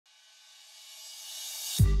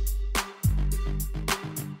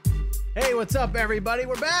Hey, what's up, everybody?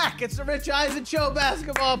 We're back. It's the Rich Eisen Show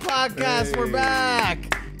basketball podcast. Hey. We're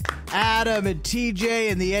back. Adam and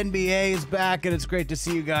TJ and the NBA is back, and it's great to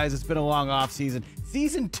see you guys. It's been a long off season.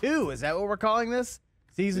 Season 2, is that what we're calling this?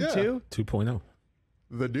 Season 2? 2.0.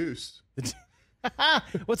 The Deuce.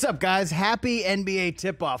 What's up, guys? Happy NBA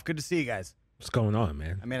tip-off. Good to see you guys. What's going on,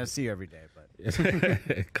 man? I mean, I see you every day, but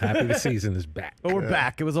happy the season is back. But we're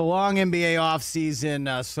back. It was a long NBA off season.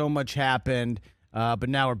 So much happened. But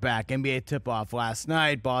now we're back. NBA tip-off last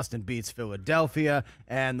night. Boston beats Philadelphia,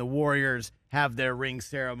 and the Warriors have their ring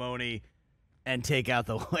ceremony and take out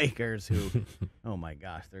the Lakers, who, oh my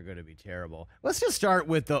gosh, they're going to be terrible. Let's just start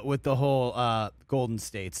with the whole Golden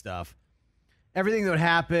State stuff. Everything that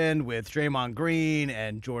happened with Draymond Green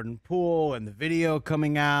and Jordan Poole and the video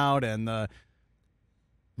coming out and the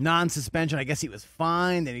non-suspension. I guess he was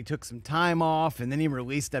fine. Then he took some time off, and then he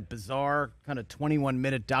released that bizarre kind of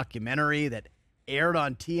 21-minute documentary that aired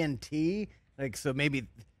on TNT. Like, so maybe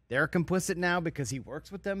they're complicit now because he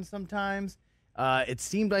works with them sometimes. It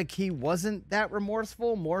seemed like he wasn't that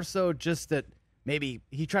remorseful, more so just that maybe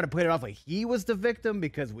he tried to play it off like he was the victim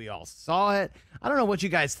because we all saw it. I don't know what you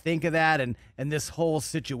guys think of that and this whole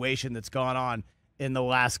situation that's gone on in the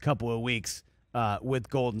last couple of weeks with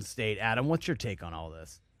Golden State. Adam, what's your take on all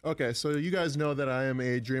this? Okay, so you guys know that I am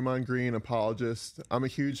a Draymond Green apologist. I'm a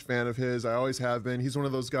huge fan of his. I always have been. He's one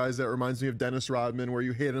of those guys that reminds me of Dennis Rodman, where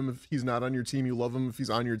you hate him if he's not on your team, you love him if he's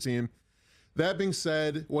on your team. That being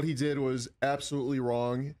said, what he did was absolutely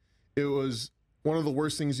wrong. It was one of the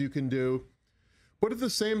worst things you can do. But at the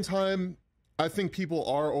same time, I think people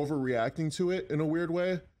are overreacting to it in a weird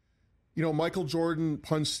way. You know, Michael Jordan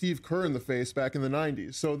punched Steve Kerr in the face back in the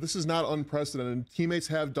 90s. So this is not unprecedented. Teammates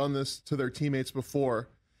have done this to their teammates before.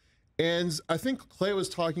 And I think Clay was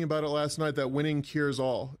talking about it last night, that winning cures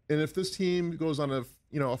all. And if this team goes on a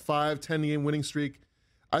 5-10 game winning streak,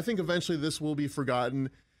 I think eventually this will be forgotten.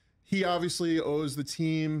 He obviously owes the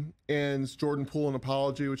team and Jordan Poole an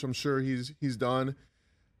apology, which I'm sure he's done.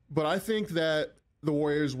 But I think that the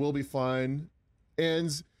Warriors will be fine. And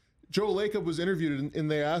Joe Lacob was interviewed, and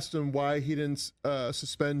they asked him why he didn't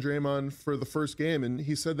suspend Draymond for the first game, and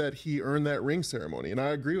he said that he earned that ring ceremony, and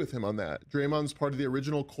I agree with him on that. Draymond's part of the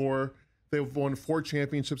original core. They've won 4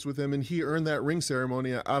 championships with him, and he earned that ring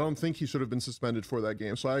ceremony. I don't think he should have been suspended for that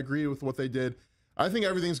game, so I agree with what they did. I think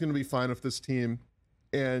everything's going to be fine with this team,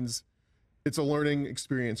 and it's a learning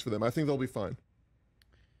experience for them. I think they'll be fine.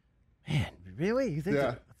 Man, really? You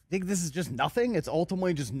think this is just nothing? It's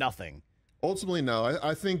ultimately just nothing. Ultimately, no.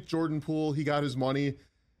 I think Jordan Poole, he got his money.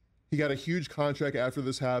 He got a huge contract after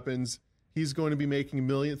this happens. He's going to be making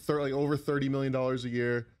over $30 million a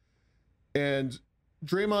year. And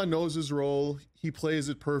Draymond knows his role. He plays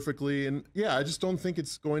it perfectly. And, yeah, I just don't think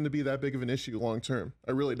it's going to be that big of an issue long term.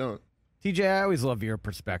 I really don't. TJ, I always love your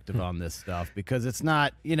perspective on this stuff because it's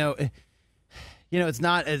not, it's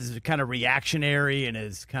not as kind of reactionary and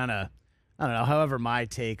as kind of, I don't know, however my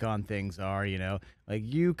take on things are, like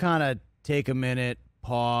you kind of take a minute,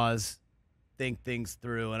 pause, think things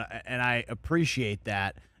through, and I appreciate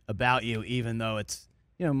that about you, even though it's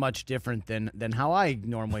much different than how I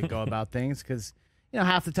normally go about things. Because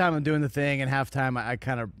half the time I'm doing the thing, and half the time I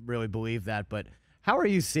kind of really believe that. But how are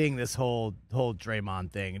you seeing this whole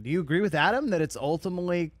Draymond thing? Do you agree with Adam that it's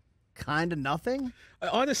ultimately kind of nothing?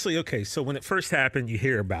 Honestly, okay. So when it first happened, you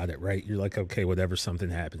hear about it, right? You're like, okay, whatever,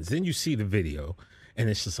 something happens. Then you see the video, and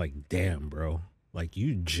it's just like, damn, bro. Like,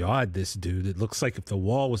 you jawed this dude. It looks like if the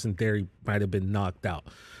wall wasn't there, he might have been knocked out.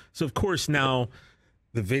 So, of course, now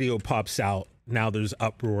the video pops out. Now there's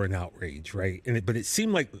uproar and outrage, right? But it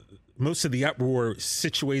seemed like most of the uproar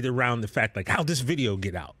situated around the fact, like, how'd this video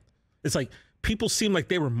get out? It's like people seem like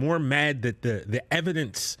they were more mad that the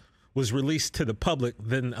evidence was released to the public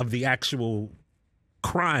than of the actual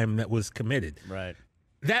crime that was committed. Right.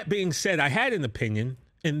 That being said, I had an opinion.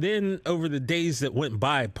 And then over the days that went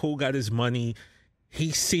by, Poole got his money.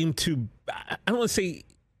 He seemed to, I don't want to say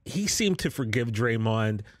he seemed to forgive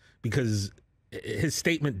Draymond because his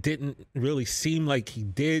statement didn't really seem like he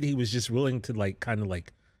did. He was just willing to kind of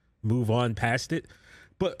move on past it.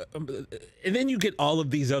 But, and then you get all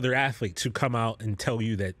of these other athletes who come out and tell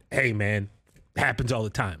you that, hey man, happens all the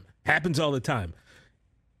time. Happens all the time.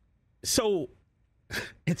 So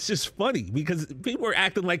it's just funny because people are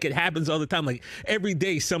acting like it happens all the time. Like every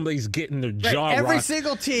day somebody's getting their jaw rocked. Every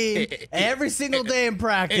single team, every single day in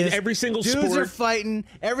practice. And every single sport. Dudes are fighting,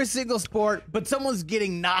 every single sport, but someone's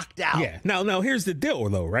getting knocked out. Yeah. Now here's the deal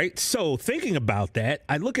though, right? So thinking about that,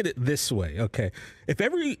 I look at it this way, okay? If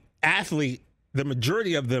every athlete, the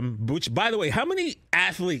majority of them, which by the way, how many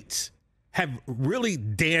athletes have really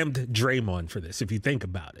damned Draymond for this if you think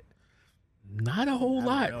about it? Not a whole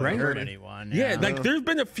lot, really right? hurt anyone. Yeah, like there's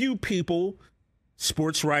been a few people,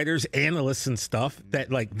 sports writers, analysts and stuff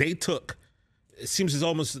that like they took, it seems it's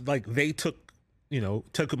almost like they took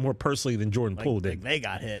it more personally than Jordan Poole did. Like they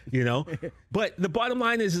got hit. But the bottom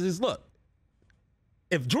line is look,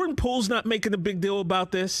 if Jordan Poole's not making a big deal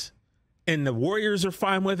about this and the Warriors are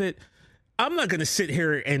fine with it, I'm not going to sit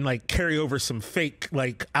here and like carry over some fake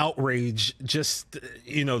like outrage just,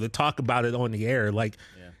 to talk about it on the air. Like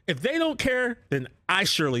if they don't care, then I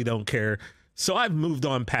surely don't care. So I've moved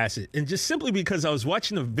on past it. And just simply because I was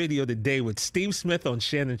watching a video today with Steve Smith on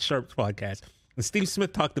Shannon Sharp's podcast, and Steve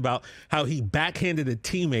Smith talked about how he backhanded a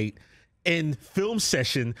teammate in film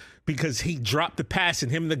session because he dropped the pass,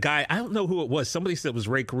 and him and the guy, I don't know who it was. Somebody said it was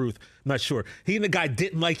Ray Caruth. I'm not sure. He and the guy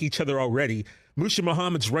didn't like each other already. Mushin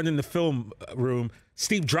Muhammad's running the film room.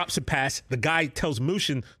 Steve drops a pass. The guy tells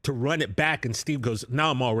Mushin to run it back, and Steve goes,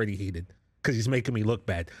 now I'm already heated because he's making me look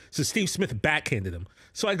bad. So Steve Smith backhanded him.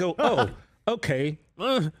 So I go, oh, okay.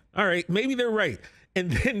 All right. Maybe they're right. And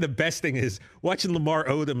then the best thing is watching Lamar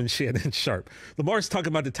Odom and Shannon Sharp. Lamar's talking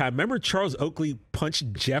about the time. Remember Charles Oakley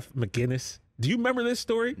punched Jeff McGinnis? Do you remember this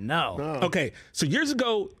story? No. Okay. So years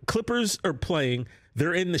ago, Clippers are playing.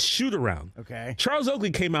 They're in the shoot around. Okay. Charles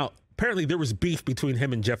Oakley came out. Apparently there was beef between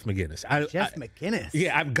him and Jeff McGinnis. Jeff McGinnis?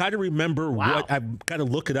 Yeah, I've got to remember Wow. I've got to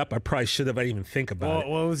look it up. I probably should have. I didn't even think about it.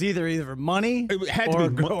 Well, it was either money It had or, to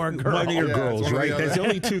be or girls. money or Yeah, girls, it's one or right? the other. That's the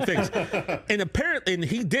only two things. And apparently, and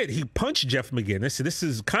he did. He punched Jeff McGinnis. So this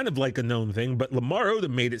is kind of like a known thing, but Lamar Odom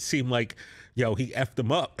made it seem like, he effed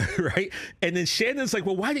him up, right? And then Shannon's like,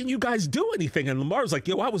 well, why didn't you guys do anything? And Lamar was like,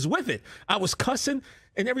 I was with it. I was cussing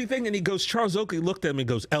and everything. And he goes, Charles Oakley looked at him and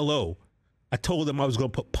goes, LO. I told him I was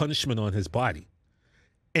going to put punishment on his body.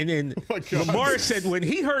 And then Lamar said when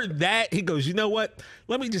he heard that, he goes, you know what?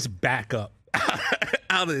 Let me just back up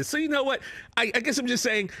out of this. So you know what? I guess I'm just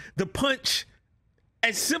saying the punch,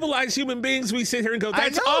 as civilized human beings, we sit here and go,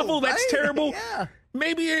 that's awful. That's terrible. Yeah.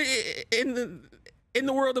 Maybe in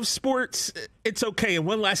the world of sports, it's okay. And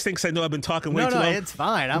one last thing, because I know I've been talking way too long. No, it's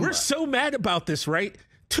fine. We're so mad about this, right?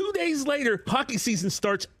 2 days later, hockey season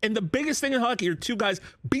starts, and the biggest thing in hockey are two guys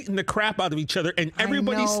beating the crap out of each other, and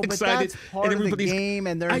everybody's excited. But that's part and of the game,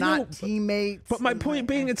 and they're not teammates. But my point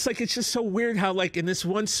being, it's just so weird how, like, in this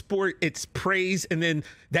one sport, it's praise, and then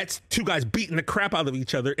that's two guys beating the crap out of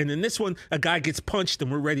each other, and in this one, a guy gets punched, and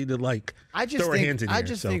we're ready to, throw our hands in the air. I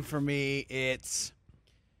just think for me, it's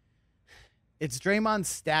Draymond's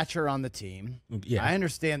stature on the team. Yeah. I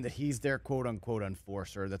understand that he's their quote-unquote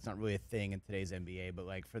enforcer. That's not really a thing in today's NBA, but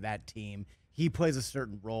for that team, he plays a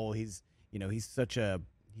certain role. He's such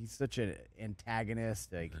an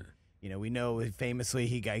antagonist. We know famously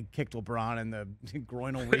he kicked LeBron in the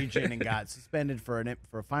groinal region and got suspended for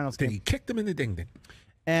a finals game. He kicked him in the ding-ding.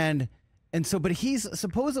 And so, but he's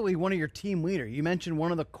supposedly one of your team leader. You mentioned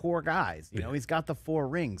one of the core guys. He's got the 4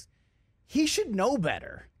 rings. He should know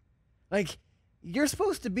better. You're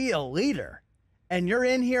supposed to be a leader, and you're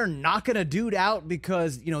in here knocking a dude out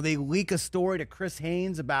because, they leak a story to Chris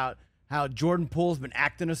Haynes about how Jordan Poole's been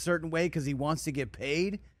acting a certain way because he wants to get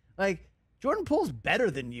paid. Jordan Poole's better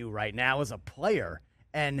than you right now as a player,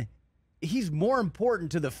 and he's more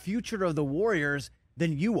important to the future of the Warriors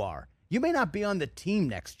than you are. You may not be on the team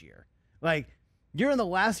next year. You're in the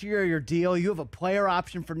last year of your deal. You have a player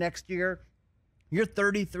option for next year. You're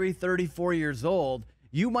 33, 34 years old.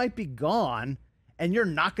 You might be gone, and you're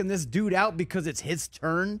knocking this dude out because it's his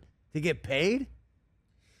turn to get paid?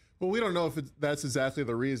 Well, we don't know if that's exactly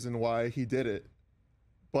the reason why he did it.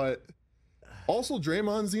 But also,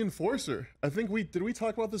 Draymond's the enforcer. I think we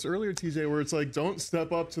talk about this earlier, TJ, where it's don't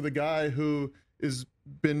step up to the guy who is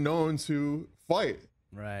been known to fight.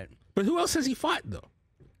 Right. But who else has he fought, though?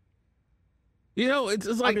 It's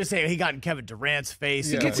like I'm just saying he got in Kevin Durant's face.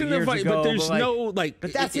 Yeah. he gets in the fight, but there's no But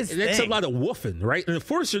that's his That's thing. a lot of woofing, right? An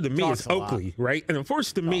enforcer to me is Oakley, right? An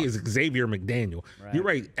enforcer to me is Xavier McDaniel. Right. You're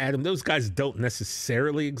right, Adam. Those guys don't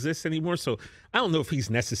necessarily exist anymore. So I don't know if he's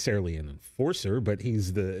necessarily an enforcer, but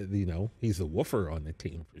he's he's the woofer on the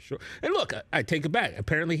team for sure. And look, I take it back.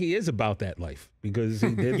 Apparently, he is about that life because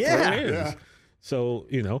he did throw hands. Yeah. So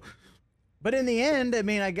But in the end,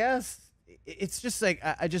 I guess it's just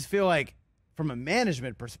I just feel like, from a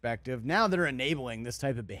management perspective, now they're enabling this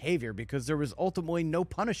type of behavior because there was ultimately no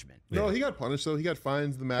punishment. No, he got punished, though. He got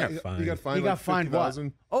fined. He got fined. He got fined what?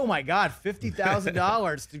 Oh my God,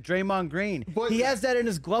 $50,000 to Draymond Green. But he has that in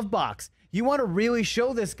his glove box. You want to really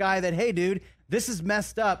show this guy that, hey, dude, this is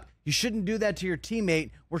messed up. You shouldn't do that to your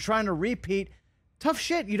teammate. We're trying to repeat. tough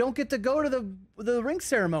shit. You don't get to go to the ring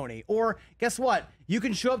ceremony. Or guess what? You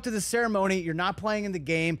can show up to the ceremony. You're not playing in the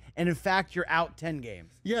game, and in fact, you're out 10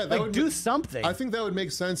 games. Yeah, that would do something. I think that would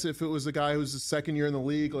make sense if it was a guy who's the second year in the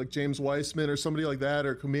league, like James Weissman or somebody like that,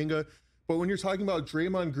 or Kuminga. But when you're talking about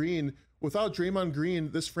Draymond Green, without Draymond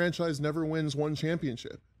Green, this franchise never wins one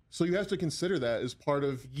championship. So you have to consider that as part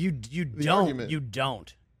of the argument. You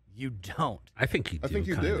don't. I think you do. I think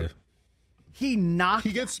you do. He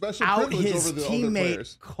gets special out privilege his over the other teammate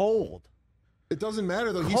players. cold. It doesn't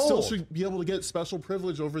matter though. He still should be able to get special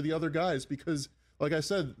privilege over the other guys because, like I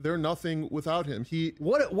said, they're nothing without him.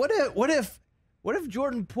 What if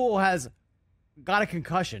Jordan Poole has got a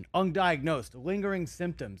concussion, undiagnosed, lingering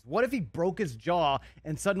symptoms? What if he broke his jaw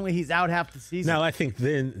and suddenly he's out half the season? Now I think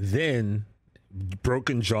then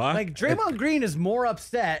broken jaw. Like Draymond Green is more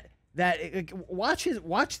upset that watch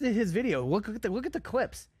his video. Look at the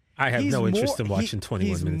clips. I have no interest in watching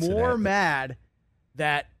 21 minutes. He's more mad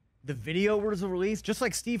that the video was released, just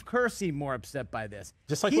like Steve Kerr seemed more upset by this.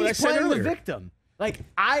 Just like what I said earlier. He's playing the victim. Like,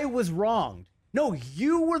 I was wronged. No,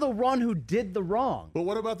 you were the one who did the wrong. But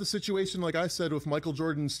what about the situation, like I said, with Michael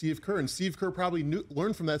Jordan and Steve Kerr? And Steve Kerr probably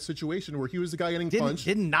learned from that situation where he was the guy getting punched.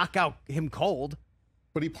 Didn't knock out him cold.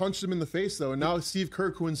 But he punched him in the face, though. And now Steve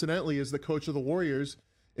Kerr, coincidentally, is the coach of the Warriors.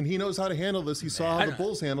 And he knows how to handle this. He saw how the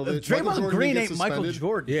Bulls handled it. Draymond Green ain't Michael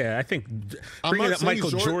Jordan. Yeah, I think bringing up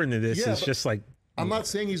Michael Jordan to this is just like... I'm not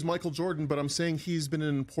saying he's Michael Jordan, but I'm saying he's been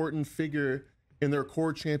an important figure in their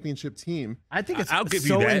core championship team. I think it's I'll give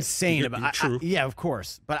so you that. insane. True. Yeah, of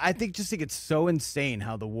course. But I think it's so insane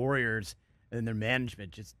how the Warriors and their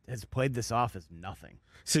management just has played this off as nothing.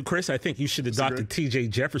 So, Chris, I think you should adopt the T.J.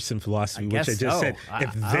 Jefferson philosophy, which I just said.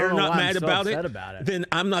 If I they're don't know not why mad I'm so about upset it, then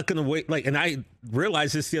I'm not going to wait. Like, and I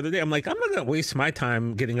realized this the other day. I'm like, I'm not going to waste my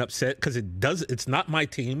time getting upset because it's not my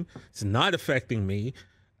team. It's not affecting me.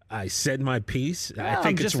 I said my piece. Yeah, I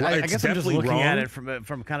think it's right. I guess I'm just looking at it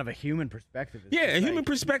from kind of a human perspective. Yeah, a human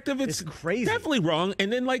perspective, it's crazy. Definitely wrong.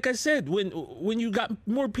 And then, like I said, when you got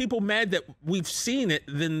more people mad that we've seen it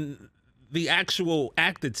than the actual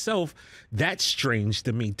act itself, that's strange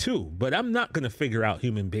to me too. But I'm not going to figure out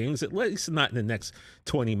human beings, at least not in the next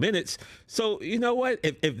 20 minutes. So you know what?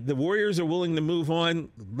 If the Warriors are willing to move on,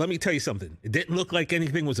 let me tell you something. It didn't look like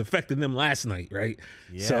anything was affecting them last night, right?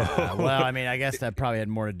 Yeah. So, well, I mean, I guess that probably had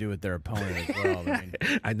more to do with their opponent as well. I mean,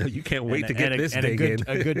 I know you can't wait to get this dig in.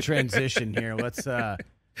 A good transition here. Let's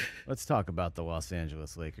talk about the Los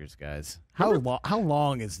Angeles Lakers, guys. How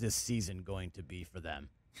long is this season going to be for them?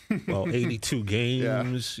 Well, 82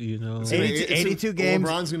 games, yeah. You know. 82 games.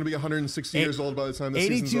 LeBron's going to be 160 years old by the time the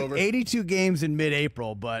season's over. 82 games in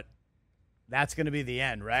mid-April, but that's going to be the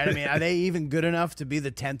end, right? I mean, are they even good enough to be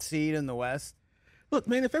the 10th seed in the West? Look,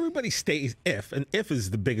 man, if everybody stays, and if is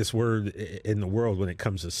the biggest word in the world when it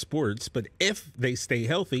comes to sports, but if they stay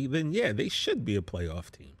healthy, then yeah, they should be a playoff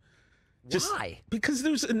team. Why? Because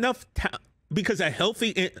there's enough because a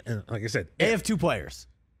healthy, like I said, they have two players.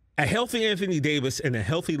 A healthy Anthony Davis and a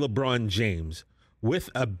healthy LeBron James with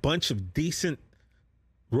a bunch of decent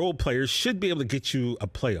role players should be able to get you a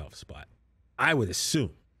playoff spot, I would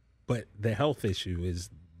assume. But the health issue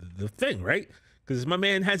is the thing, right? Because my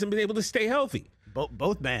man hasn't been able to stay healthy.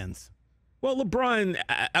 Both mans. Well,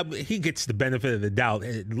 LeBron, he gets the benefit of the doubt.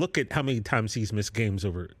 Look at how many times he's missed games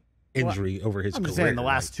over injury over his career. I'm just saying the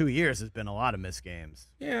last 2 years has been a lot of missed games.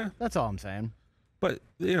 Yeah. That's all I'm saying. But,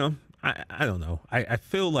 you know, I don't know. I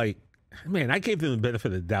feel like, man, I gave them the benefit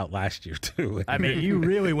of the doubt last year, too. I mean, you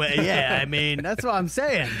really went. Yeah, I mean, that's what I'm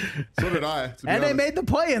saying. So did I. And they made the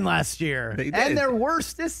play-in last year. They did. And they're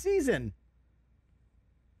worse this season.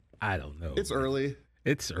 I don't know. It's early.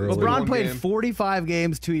 It's early. LeBron played 45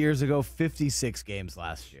 games 2 years ago, 56 games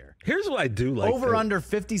last year. Here's what I do like. Under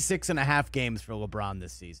 56 and a half games for LeBron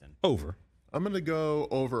this season. Over. I'm going to go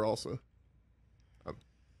over also.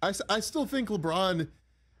 I still think LeBron,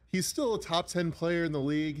 he's still a top 10 player in the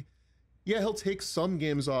league. Yeah, he'll take some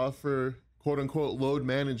games off for quote-unquote load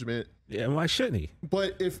management. Yeah, why shouldn't he?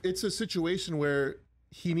 But if it's a situation where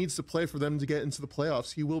he needs to play for them to get into the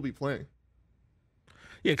playoffs, he will be playing.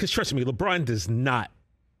 Yeah, because trust me, LeBron does not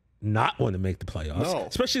want to make the playoffs. No.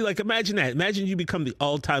 Especially, like, imagine that. Imagine you become the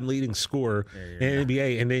all-time leading scorer in the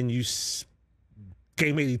NBA, and then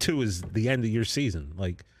game 82 is the end of your season.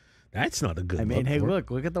 Like, that's not a good look. I mean, hey, look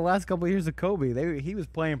at the last couple of years of Kobe. He was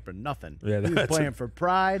playing for nothing. Yeah, he was playing for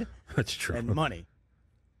pride that's true. and money.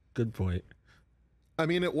 Good point. I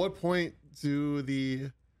mean, at what point do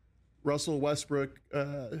the Russell Westbrook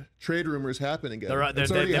trade rumors happen again?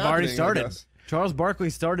 They've already started. Charles Barkley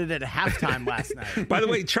started at halftime last night. By the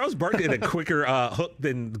way, Charles Barkley had a quicker hook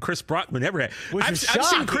than Chris Brockman ever had. I've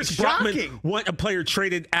seen Chris Brockman want a player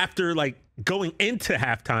traded after like going into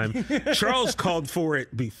halftime. Charles called for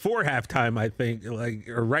it before halftime, I think, like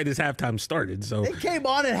or right as halftime started. So it came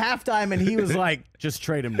on at halftime, and he was like, "Just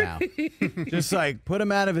trade him now. Just like put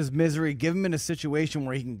him out of his misery. Give him in a situation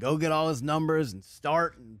where he can go get all his numbers and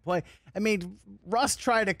start and play." I mean, Russ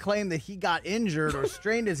tried to claim that he got injured or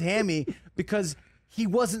strained his hammy because he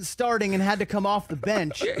wasn't starting and had to come off the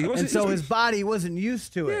bench, and so his body wasn't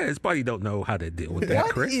used to it. Yeah, his body don't know how to deal with that,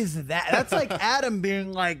 Chris. What is that? That's like Adam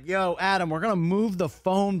being like, "Yo, Adam, we're going to move the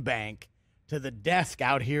phone bank to the desk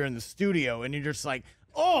out here in the studio," and you're just like,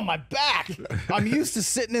 "Oh, my back. I'm used to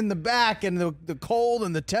sitting in the back and the cold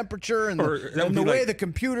and the temperature and the way the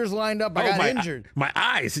computer's lined up. I got injured. My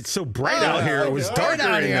eyes, it's so bright out here. It was darker in the back.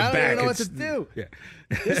 I don't even know what to do." Yeah.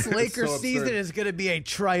 This Lakers season is going to be a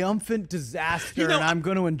triumphant disaster, and I'm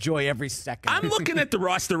going to enjoy every second. I'm looking at the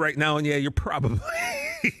roster right now, and you're probably.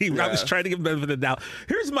 I was trying to give him benefit of the doubt.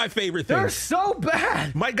 Here's my favorite thing. They're so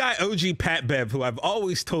bad. My guy, OG Pat Bev, who I've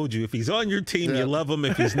always told you, if he's on your team, you love him.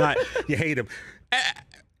 If he's not, you hate him.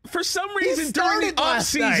 For some reason, during the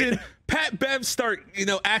offseason, Pat Bev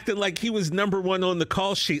acting like he was #1 on the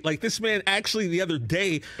call sheet. Like this man actually the other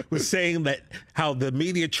day was saying that how the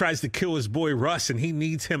media tries to kill his boy Russ and he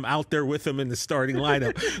needs him out there with him in the starting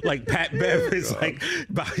lineup. Like Pat Bev is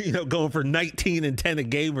going for 19 and 10 a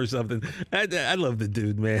game or something. I love the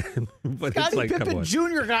dude, man. But Scottie it's like, Pippen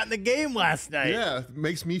Jr. got in the game last night. Yeah,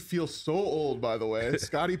 makes me feel so old, by the way.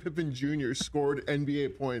 Scottie Pippen Jr. scored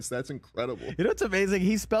NBA points. That's incredible. You know what's amazing?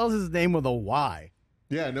 He spells his name with a Y.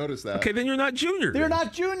 Yeah, I noticed that. Okay, then you're not Junior. They're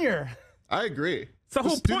not Junior. I agree. It's the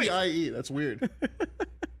whole Just point. Do the IE. That's weird.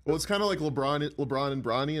 Well, it's kind of like LeBron and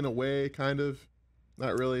Bronny in a way, kind of.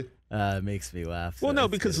 Not really. It makes me laugh. Well, no,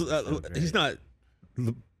 because he's not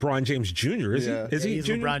LeBron James Jr., is he? Is he he's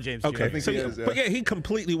Junior? LeBron James Jr. Okay, I think he is, yeah. But yeah, he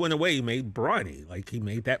completely went away. He made Bronny. Like he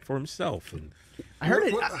made that for himself. And I heard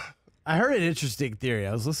an interesting theory.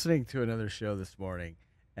 I was listening to another show this morning,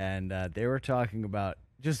 and they were talking about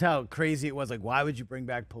just how crazy it was. Like, why would you bring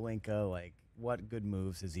back Pelinka? Like, what good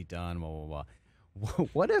moves has he done? Blah, blah, blah.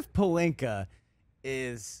 What if Pelinka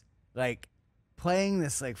is, like, playing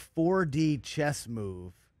this, like, 4D chess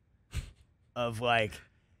move of, like,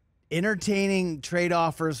 entertaining trade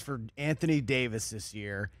offers for Anthony Davis this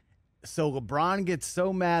year? So LeBron gets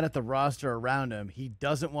so mad at the roster around him, he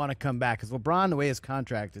doesn't want to come back. Because LeBron, the way his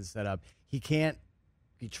contract is set up, he can't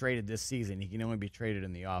be traded this season. He can only be traded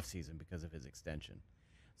in the offseason because of his extension.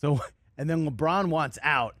 So, and then LeBron wants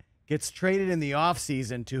out, gets traded in the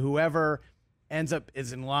offseason to whoever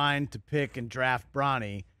is in line to pick and draft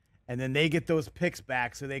Bronny, and then they get those picks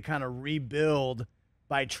back, so they kind of rebuild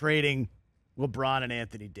by trading LeBron and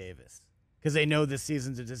Anthony Davis because they know this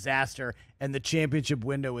season's a disaster, and the championship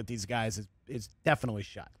window with these guys is definitely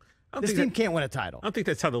shut. This team can't win a title. I don't think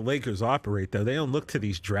that's how the Lakers operate, though. They don't look to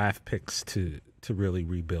these draft picks to really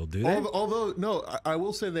rebuild, do they? Although, no, I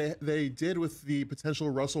will say they did with the potential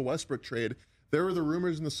Russell Westbrook trade. There were the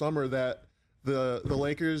rumors in the summer that the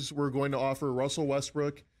Lakers were going to offer Russell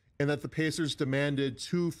Westbrook and that the Pacers demanded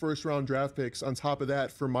 2 first-round draft picks on top of that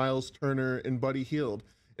for Miles Turner and Buddy Hield.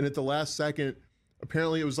 And at the last second,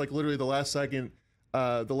 apparently it was like literally the last second,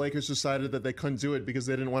 the Lakers decided that they couldn't do it because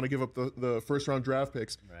they didn't want to give up the first-round draft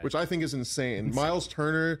picks, which I think is insane. Miles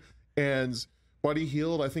Turner and Buddy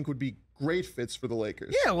Hield, I think, would be great fits for the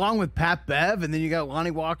Lakers. Yeah, along with Pat Bev, and then you got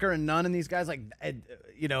Lonnie Walker and Nunn and these guys like,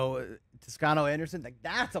 Toscano Anderson. Like,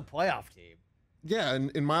 that's a playoff team. Yeah,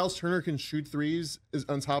 and Miles Turner can shoot threes is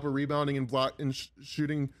on top of rebounding and block and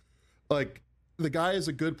shooting. Like, the guy is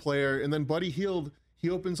a good player. And then Buddy Hield, he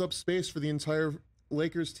opens up space for the entire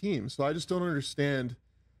Lakers team. So I just don't understand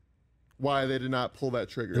why they did not pull that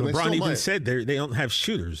trigger. And LeBron even said they don't have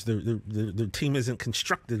shooters. Their team isn't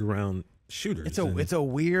constructed around shooters. It's a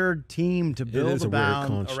weird team to build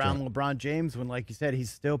around LeBron James when, like you said, he's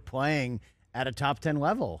still playing at a top 10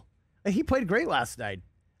 level. He played great last night.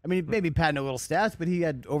 I mean, maybe padding a little stats, but he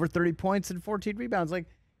had over 30 points and 14 rebounds. Like,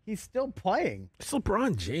 he's still playing. It's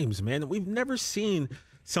LeBron James, man. We've never seen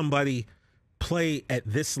somebody play at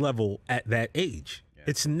this level at that age. Yeah.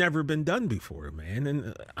 It's never been done before, man.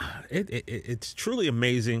 And it's truly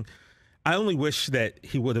amazing. I only wish that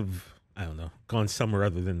he would have, I don't know, gone somewhere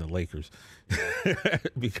other than the Lakers.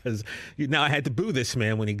 Because now I had to boo this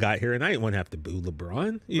man when he got here, and I didn't want to have to boo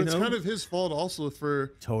LeBron. It's kind of his fault also for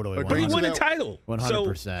totally. But he won a title,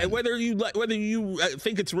 100%. So whether you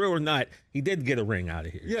think it's real or not, he did get a ring out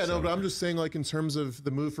of here. Yeah, no, but I'm just saying, like, in terms of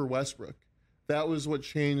the move for Westbrook, that was what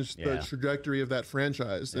changed the trajectory of that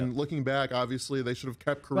franchise. And looking back, obviously they should have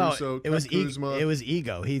kept Caruso, kept Kuzma. It was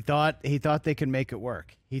ego. He thought they could make it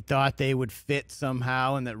work. He thought they would fit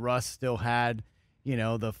somehow, and that Russ still had,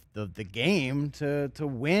 the game to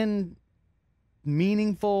win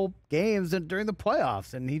meaningful games during the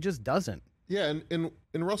playoffs, and he just doesn't. Yeah, and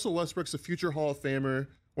Russell Westbrook's a future Hall of Famer,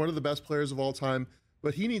 one of the best players of all time.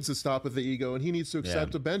 But he needs to stop with the ego, and he needs to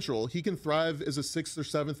accept a bench role. He can thrive as a 6th or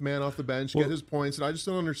 7th man off the bench, get his points, and I just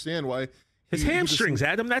don't understand why. His hamstrings,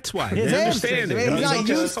 Adam. That's why. His hamstrings.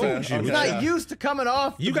 He's not used to coming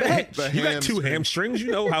off the bench. You got 2 hamstrings.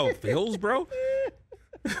 You know how it feels, bro.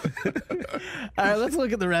 All right, let's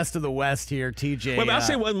look at the rest of the West here, TJ. Wait, I'll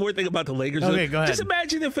say one more thing about the Lakers. Okay, go ahead. Just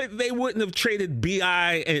imagine if they wouldn't have traded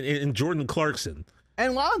B.I. and Jordan Clarkson.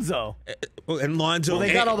 And Lonzo. And Lonzo. Well,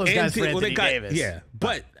 they got all those guys for Anthony Davis. Yeah.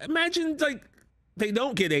 But imagine, they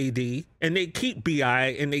don't get AD, and they keep B.I.,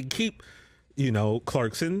 and they keep,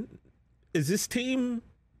 Clarkson. Is this team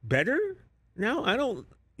better now? I don't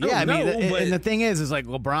know. And the thing is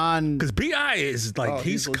LeBron. Because B.I. is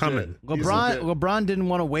he's coming. LeBron didn't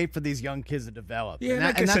want to wait for these young kids to develop.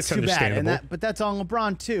 Yeah, and that's too bad. understandable. But that's on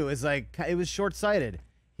LeBron, too. It was short-sighted.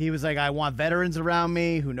 He was like, I want veterans around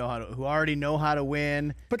me who already know how to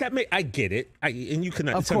win. But I get it. And you can.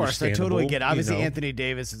 Of course, I totally get it. Obviously, Anthony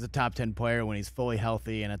Davis is a top 10 player when he's fully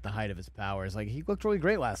healthy and at the height of his powers. He looked really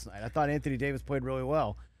great last night. I thought Anthony Davis played really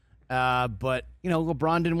well. But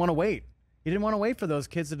LeBron didn't want to wait. He didn't want to wait for those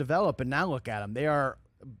kids to develop. And now look at them. They are.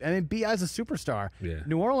 B.I.'s a superstar. Yeah.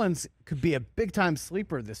 New Orleans could be a big time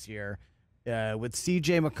sleeper this year with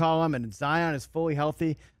C.J. McCollum, and Zion is fully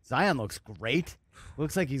healthy. Zion looks great.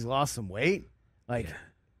 Looks like he's lost some weight. I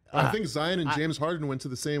think Zion and James Harden went to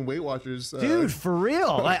the same Weight Watchers. Dude, for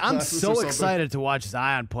real. I'm so excited to watch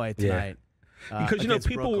Zion play tonight. Because,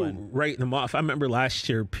 people were writing him off. I remember last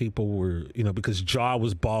year people were, because Ja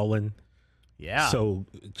was balling. Yeah. So,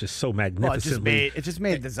 just so magnificently. It just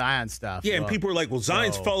made the Zion stuff. Yeah, and people were like, well,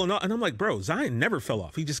 Zion's falling off. And I'm like, bro, Zion never fell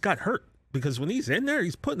off. He just got hurt. Because when he's in there,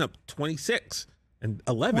 he's putting up 26. And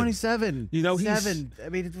 11. 27.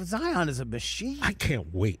 7. Zion is a machine. I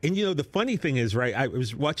can't wait. And, the funny thing is, right, I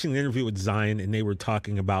was watching an interview with Zion, and they were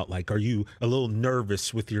talking about, are you a little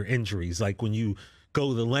nervous with your injuries? When you go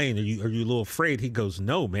to the lane, are you a little afraid? He goes,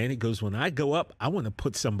 no, man. He goes, when I go up, I want to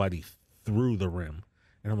put somebody through the rim.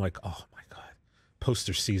 And I'm like, oh, my God.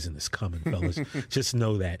 Poster season is coming, fellas. Just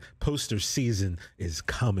know that. Poster season is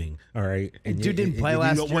coming, all right? And dude didn't play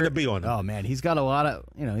last year. You don't want to be on him. Oh, man, he's got a lot of,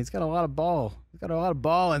 he's got a lot of ball. He's got a lot of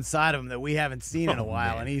ball inside of him that we haven't seen in a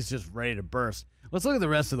while, and he's just ready to burst. Let's look at the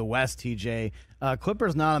rest of the West, TJ.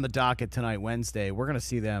 Clippers not on the docket tonight, Wednesday. We're going to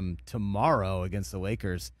see them tomorrow against the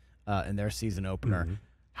Lakers in their season opener. Mm-hmm.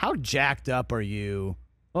 How jacked up are you?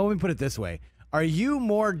 Well, let me put it this way. Are you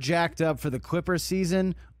more jacked up for the Clippers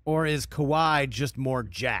season, or is Kawhi just more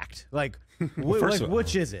jacked?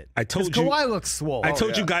 Which is it? I told you. Kawhi looks swole. I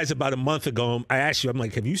told you guys about a month ago. I asked you, I'm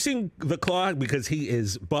like, have you seen the Claw? Because he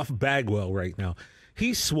is Buff Bagwell right now.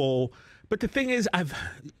 He's swole. But the thing is,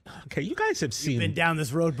 you guys have seen. You've been down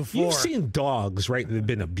this road before. You've seen dogs, right, that have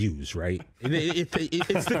been abused, right?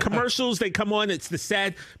 It's the commercials. They come on. It's the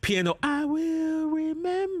sad piano. I will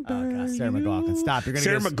remember. Oh, God, Sarah McLachlan. Stop. You're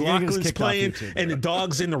Sarah McLachlan's playing, and the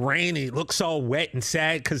dog's in the rain, and he looks all wet and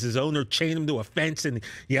sad because his owner chained him to a fence and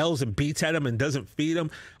yells and beats at him and doesn't feed him.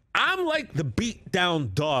 I'm like the beat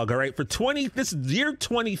down dog, all right? This is year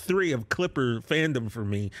 23 of Clipper fandom for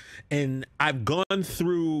me, and I've gone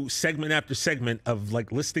through segment after segment of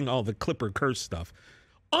listing all the Clipper curse stuff.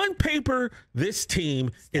 On paper, this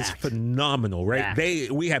team is phenomenal,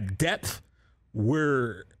 right? We have depth,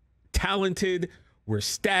 we're talented, we're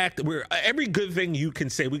stacked. We're every good thing you can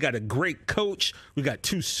say. We got a great coach. We got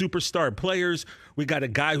 2 superstar players. We got a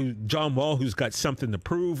guy John Wall, who's got something to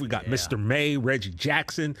prove. We got Mr. May, Reggie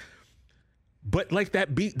Jackson. But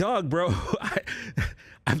that beat dog, bro,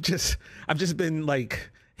 I've just been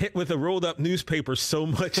hit with a rolled up newspaper so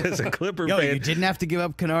much as a Clipper fan. You didn't have to give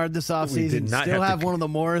up Kennard this offseason. Still have one of the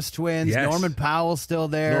Morris twins. Yes. Norman Powell's still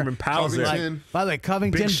there. Norman Powell's there. By the way,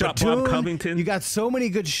 Covington, Big shot Bob Covington. You got so many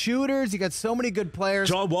good shooters. You got so many good players.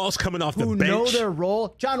 John Wall's coming off the bench. Who know their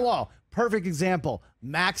role. John Wall, perfect example.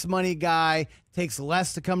 Max money guy, takes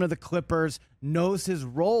less to come to the Clippers, knows his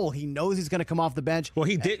role. He knows he's going to come off the bench. Well,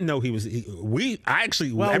 he didn't know he was.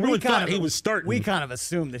 Everyone thought he was starting. We kind of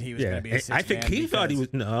assumed that he was going to be a sixth man. I think he thought he was.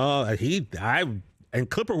 No, in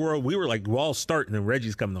Clipper world, we were like, Wall's starting and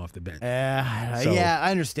Reggie's coming off the bench. Yeah, I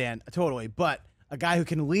understand. Totally. But a guy who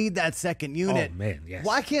can lead that second unit. Oh, man, yes.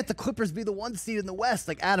 Why can't the Clippers be the 1 seed in the West?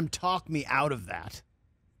 Adam, talk me out of that.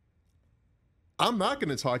 I'm not going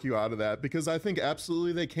to talk you out of that because I think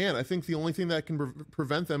absolutely they can. I think the only thing that can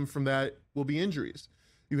prevent them from that will be injuries.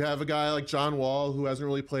 You have a guy like John Wall who hasn't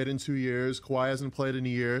really played in 2 years. Kawhi hasn't played in a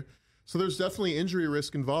year. So there's definitely injury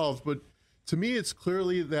risk involved. But to me, it's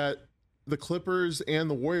clearly that the Clippers and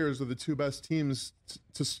the Warriors are the two best teams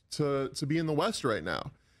to be in the West right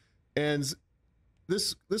now. And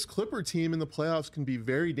this Clipper team in the playoffs can be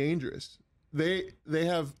very dangerous. They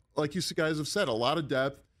have, like you guys have said, a lot of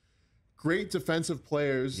depth, great defensive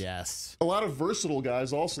players. Yes. A lot of versatile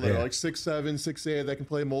guys also that are like 6'7", 6'8", that can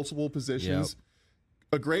play multiple positions. Yep.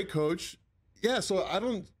 A great coach. Yeah, so I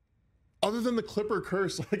don't, other than the Clipper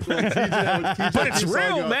curse, like TJ, but it's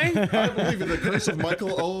real, man. I believe in the curse of Michael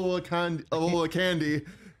Olowokandi.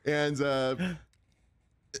 And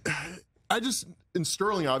in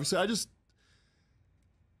Sterling, obviously,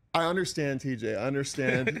 I understand, TJ. I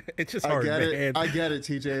understand. It's just hard, man. I get it,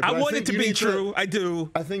 TJ. I want it to be true. I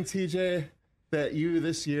do. I think, TJ, that you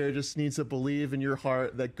this year just need to believe in your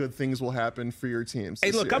heart that good things will happen for your teams.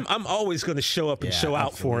 Hey, look, I'm always going to show up and show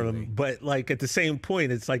out for them. But, like, at the same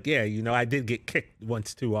point, it's like, yeah, I did get kicked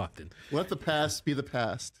once too often. Let the past be the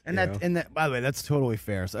past. And that, by the way, that's totally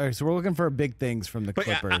fair. So, all right, so we're looking for big things from the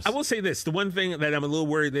Clippers. I will say this. The one thing that I'm a little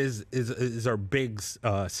worried is our bigs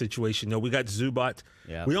situation. We got Zubac.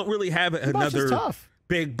 Yeah. We don't really have another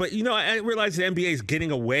big. But, I realize the NBA is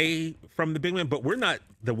getting away from the big man, but we're not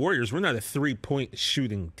the Warriors. We're not a 3-point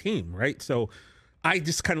shooting team, right? So I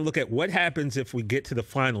just kind of look at what happens if we get to the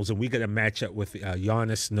finals and we get a matchup with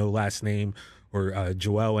Giannis, no last name, or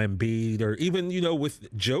Joel Embiid, or even,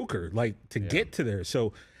 with Joker, like to get to there.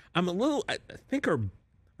 So I'm a little, I think our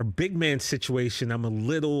big man situation, I'm a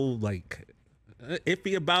little like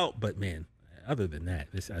iffy about, but man, other than that,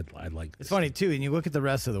 I like this. It's funny too, and you look at the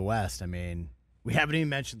rest of the West, I mean, we haven't even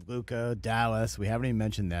mentioned Luka, Dallas. We haven't even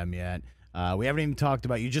mentioned them yet. We haven't even talked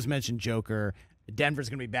about, you just mentioned Joker. Denver's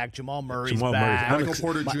going to be back. Jamal Murray's back. Michael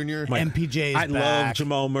Porter Jr. MPJ's back. I love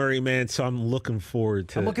Jamal Murray, man, so I'm looking forward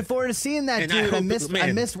to seeing that, dude. I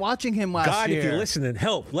missed watching him last year. God, if you're listening,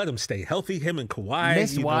 let him stay healthy, him and Kawhi.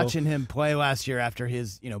 Missed watching him play last year after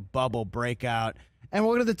his, bubble breakout. And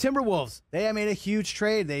we're going to the Timberwolves. They made a huge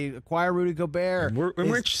trade. They acquire Rudy Gobert. And we're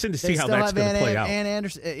interested to see how that's going to play out. And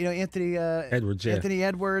Anderson, Anthony Edwards, Anthony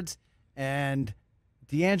Edwards, and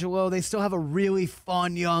D'Angelo. They still have a really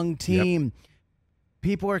fun young team. Yep.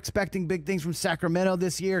 People are expecting big things from Sacramento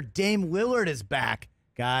this year. Dame Lillard is back,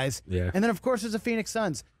 guys. Yeah. And then, of course, there's the Phoenix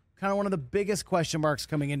Suns. Kind of one of the biggest question marks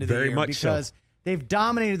coming into the year. Very much because they've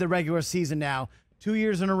dominated the regular season now 2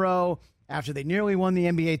 years in a row after they nearly won the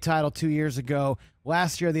NBA title 2 years ago.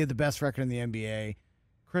 Last year, they had the best record in the NBA.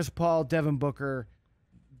 Chris Paul, Devin Booker,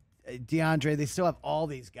 DeAndre, they still have all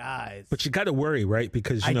these guys. But you got to worry, right?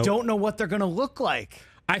 Because I don't know what they're going to look like.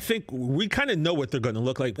 I think we kind of know what they're going to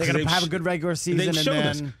look like. They're going to have a good regular season. They've showed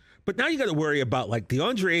us. But now you got to worry about, like,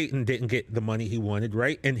 DeAndre Ayton didn't get the money he wanted,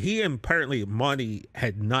 right? And he apparently, Monty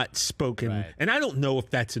had not spoken. Right. And I don't know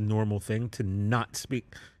if that's a normal thing to not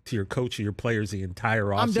speak to your coach or your players the entire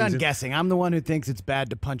offseason. I'm done guessing. I'm the one who thinks it's bad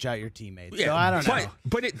to punch out your teammates. Yeah, so I don't know.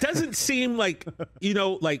 But it doesn't seem like,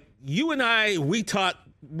 like you and I, we talk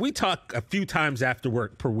a few times after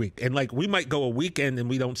work per week, and like we might go a weekend and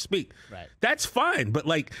we don't speak. Right. That's fine. But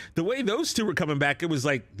like the way those two were coming back, it was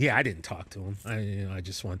like, yeah, I didn't talk to him. I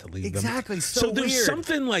just wanted to leave them. Exactly. So there's weird.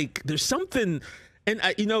 there's something, and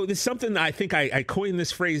there's something I think I coined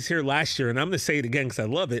this phrase here last year, and I'm going to say it again because I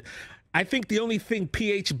love it. I think the only thing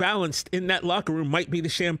pH balanced in that locker room might be the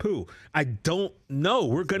shampoo. I don't know.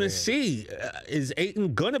 We're going to see. Is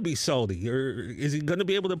Ayton going to be salty, or is he going to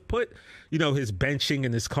be able to put, his benching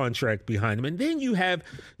and his contract behind him? And then you have,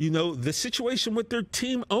 the situation with their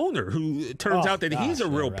team owner, who it turns out that he's a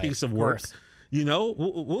real piece of work.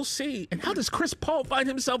 We'll see. And how does Chris Paul find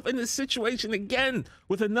himself in this situation again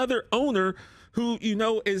with another owner who,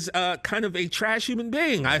 is kind of a trash human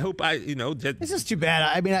being? I hope this is too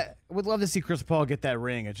bad. I mean, I would love to see Chris Paul get that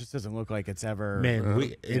ring. It just doesn't look like it's ever.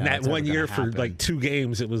 Man, in that 1 year for like 2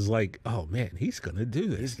 games, it was like, oh man, he's gonna do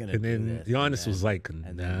this. He's gonna. And then Giannis was like,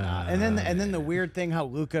 nah. And then the weird thing, how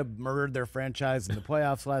Luka murdered their franchise in the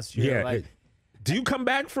playoffs last year. Yeah. Do you come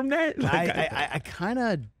back from that? I kind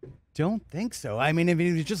of don't think so. I mean, if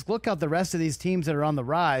you just look out the rest of these teams that are on the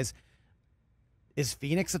rise. Is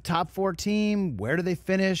Phoenix a top 4 team? Where do they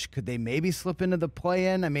finish? Could they maybe slip into the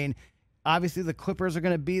play-in? I mean, obviously the Clippers are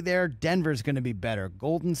going to be there. Denver's going to be better.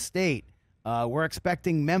 Golden State. We're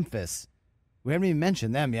expecting Memphis. We haven't even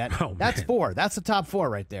mentioned them yet. Oh, that's 4. That's the top 4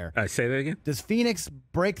 right there. Say that again? Does Phoenix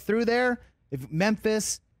break through there? If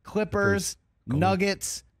Memphis, Clippers,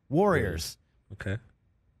 Nuggets, Warriors. Okay.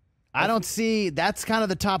 I don't see that's kind of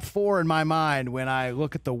the top 4 in my mind when I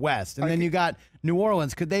look at the West. And then you got New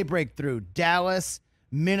Orleans. Could they break through? Dallas,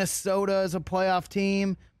 Minnesota is a playoff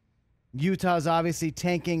team. Utah's obviously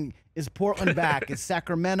tanking. Is Portland back? Is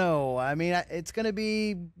Sacramento? I mean, it's going to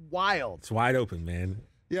be wild. It's wide open, man.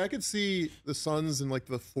 Yeah, I could see the Suns in like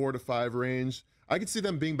the 4 to 5 range. I could see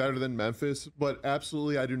them being better than Memphis, but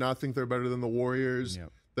absolutely, I do not think they're better than the Warriors,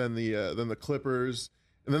 than the Clippers.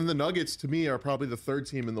 And then the Nuggets, to me, are probably the 3rd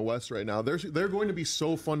team in the West right now. They're going to be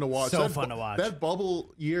so fun to watch. Fun to watch. That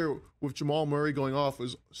bubble year with Jamal Murray going off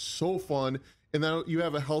was so fun. And then you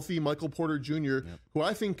have a healthy Michael Porter Jr., who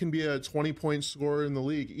I think can be a 20-point scorer in the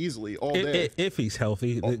league easily all day. If he's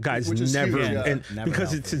healthy. The guy's never because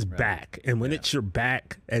healthy, it's his back. And when it's your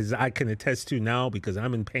back, as I can attest to now because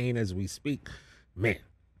I'm in pain as we speak, man,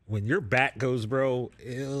 when your back goes, bro,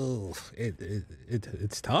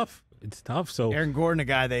 it's tough. It's tough. So Aaron Gordon, a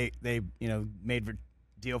guy they made a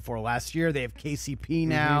deal for last year. They have KCP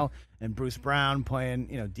now and Bruce Brown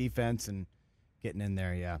playing defense and getting in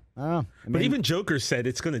there. Yeah, I don't know. But even Joker said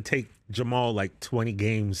it's going to take Jamal like 20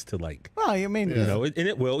 games to like. Well, I mean, and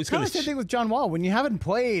it will. He's going to. Same thing with John Wall. When you haven't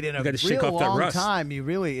played in a real long time,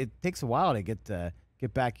 it takes a while to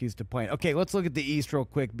get back used to playing. Okay, let's look at the East real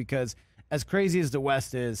quick because as crazy as the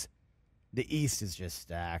West is, the East is just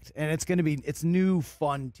stacked, and it's new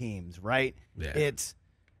fun teams, right? Yeah.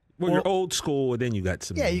 You're old school, and then you got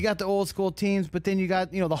some. Yeah, you got the old school teams, but then you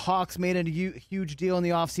got the Hawks made a huge deal in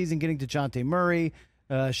the offseason getting DeJounte Murray.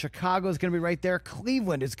 Chicago is going to be right there.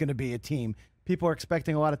 Cleveland is going to be a team. People are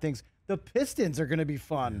expecting a lot of things. The Pistons are going to be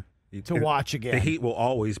fun to watch again. The Heat will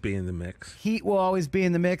always be in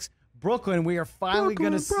the mix. Brooklyn, we are finally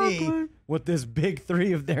going to see what this big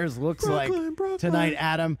 3 of theirs looks like tonight,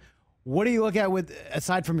 Adam. What do you look at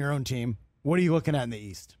aside from your own team? What are you looking at in the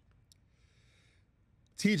East?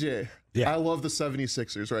 TJ, I love the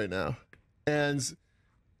 76ers right now. And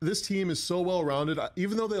this team is so well-rounded.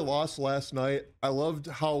 Even though they lost last night, I loved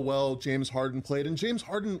how well James Harden played. And James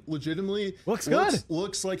Harden legitimately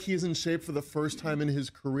looks like he's in shape for the first time in his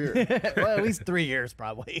career. Well, at least 3 years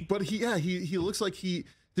probably. But he looks like he...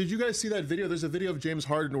 Did you guys see that video? There's a video of James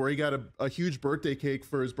Harden where he got a huge birthday cake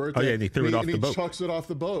for his birthday. Oh, yeah, and he threw it off the boat. He chucks it off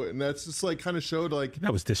the boat. And that's just like kind of showed like...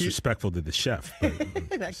 That was disrespectful to the chef. But,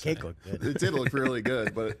 that cake looked good. It did look really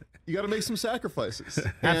good, but you got to make some sacrifices.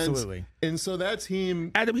 Absolutely. And so that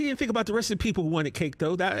team... Adam, he didn't think about the rest of the people who wanted cake,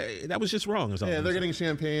 though. That was just wrong. Yeah, they're getting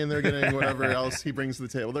champagne. They're getting whatever else he brings to the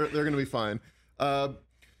table. They're going to be fine.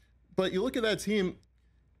 But you look at that team,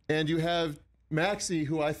 and you have Maxey,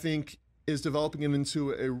 who I think is developing him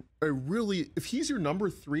into a really, if he's your number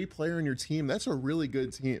 3 player in your team, that's a really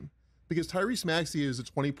good team because Tyrese Maxey is a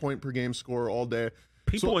 20-point per game scorer all day.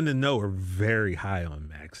 People in the know are very high on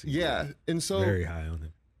Maxey. Yeah. Right? And so very high on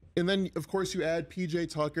him. And then of course you add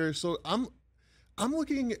PJ Tucker. So I'm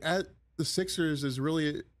looking at the Sixers as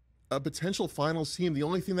really a potential finals team. The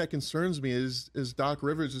only thing that concerns me is Doc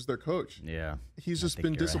Rivers as their coach. Yeah. He's just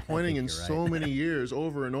been disappointing in so many years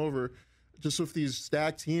over and over. Just with these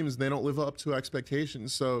stacked teams, they don't live up to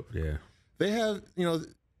expectations. So they have,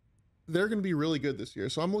 they're going to be really good this year.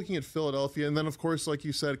 So I'm looking at Philadelphia. And then, of course, like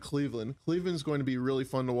you said, Cleveland. Cleveland's going to be really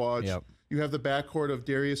fun to watch. Yep. You have the backcourt of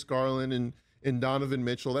Darius Garland and Donovan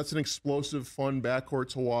Mitchell. That's an explosive, fun backcourt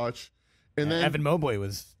to watch. And then Evan Mobley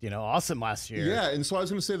was, awesome last year. Yeah, and so I was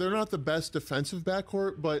going to say they're not the best defensive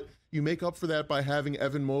backcourt, but you make up for that by having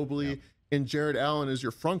Evan Mobley and Jared Allen as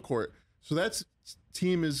your front court. So that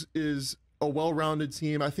team is a well-rounded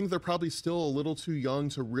team. I think they're probably still a little too young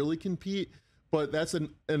to really compete, but that's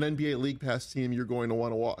an NBA League Pass team you're going to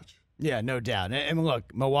want to watch. Yeah, no doubt. And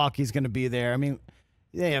look, Milwaukee's going to be there. I mean,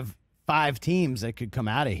 they have 5 teams that could come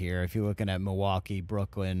out of here if you're looking at Milwaukee,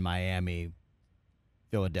 Brooklyn, Miami,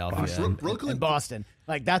 Philadelphia, and Boston.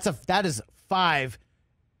 Like that is 5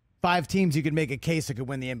 teams you could make a case that could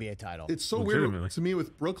win the NBA title. It's so weird to me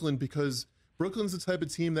with Brooklyn because Brooklyn's the type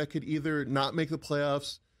of team that could either not make the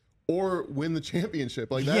playoffs or win the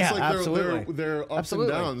championship. Like that's their ups and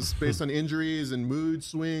downs based on injuries and mood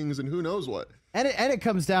swings and who knows what. And it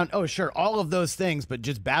comes down, all of those things, but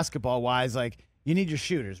just basketball wise, like you need your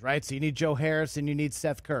shooters, right? So you need Joe Harris and you need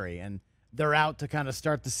Seth Curry, and they're out to kind of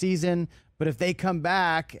start the season. But if they come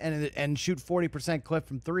back and shoot 40% clip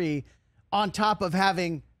from 3, on top of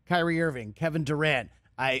having Kyrie Irving, Kevin Durant,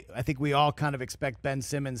 I think we all kind of expect Ben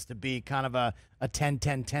Simmons to be kind of a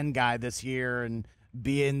 10-10-10 guy this year and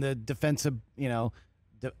be in the defensive,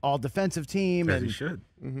 all defensive team. As and he should.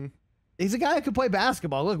 Mm-hmm. He's a guy who could play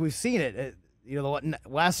basketball. Look, we've seen it.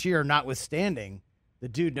 Last year notwithstanding, the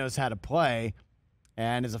dude knows how to play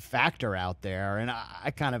and is a factor out there. And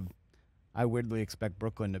I kind of I weirdly expect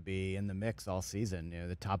Brooklyn to be in the mix all season.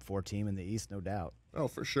 The top 4 team in the East, no doubt. Oh,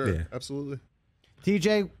 for sure. Yeah. Absolutely.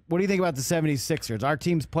 TJ, what do you think about the 76ers? Our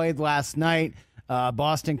teams played last night.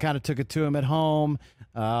 Boston kind of took it to him at home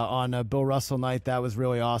on a Bill Russell night. That was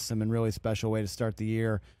really awesome and really special way to start the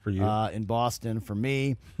year for you in Boston. For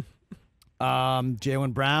me,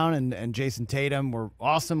 Jaylen Brown and Jason Tatum were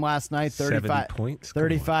awesome last night. 70 points,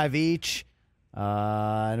 35 each.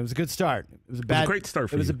 And it was a good start. It was a great start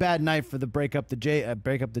for you. It was a bad night for the break up the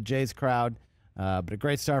Jays crowd, but a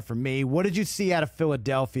great start for me. What did you see out of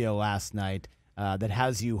Philadelphia last night that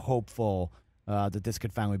has you hopeful that this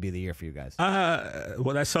could finally be the year for you guys?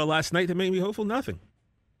 What I saw last night that made me hopeful, nothing.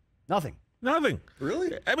 Nothing.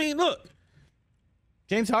 Really? I mean, look.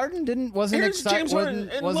 James Harden wasn't excited. James Harden.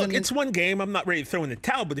 And look, it's one game. I'm not ready to throw in the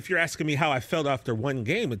towel, but if you're asking me how I felt after one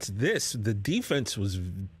game, it's this. The defense was,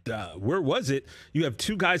 where was it? You have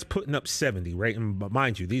 2 guys putting up 70, right? And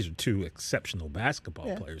mind you, these are 2 exceptional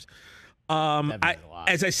basketball players.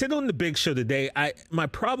 As I said on the Big Show today, my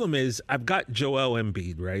problem is I've got Joel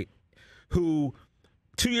Embiid, right? Who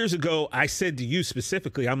 2 years ago I said to you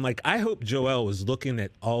specifically, I'm like, I hope Joel was looking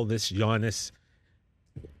at all this Giannis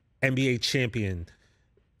NBA champion,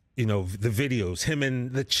 the videos, him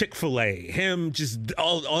and the Chick-fil-A, him just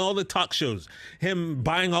all the talk shows, him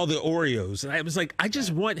buying all the Oreos. And I was like, I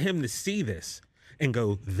just want him to see this and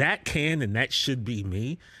go, that can and that should be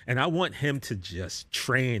me. And I want him to just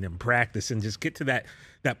train and practice and just get to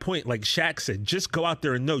that point. Like Shaq said, just go out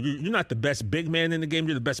there and know you're not the best big man in the game.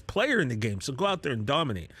 You're the best player in the game. So go out there and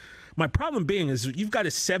dominate. My problem being is you've got a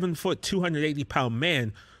 7-foot, 280-pound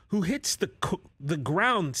man who hits the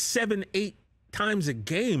ground 7-8 times a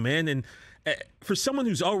game, man. And for someone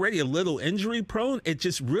who's already a little injury prone, it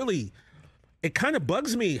just really, it kind of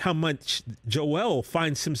bugs me how much Joel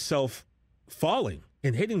finds himself falling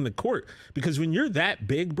and hitting the court. Because when you're that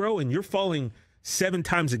big, bro, and you're falling 7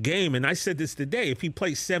 times a game, and I said this today, if he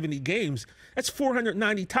plays 70 games, that's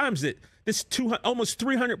 490 times that this almost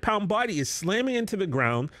 300-pound body is slamming into the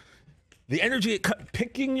ground. The energy,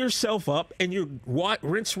 picking yourself up, and you're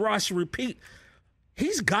rinse, wash, repeat.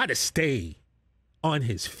 He's got to stay on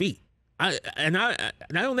his feet. I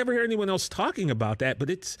don't ever hear anyone else talking about that,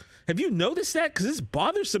 but have you noticed that? Because it's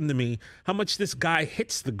bothersome to me how much this guy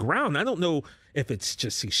hits the ground. I don't know if it's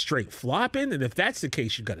just he's straight flopping, and if that's the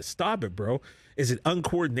case, you got to stop it, bro. Is it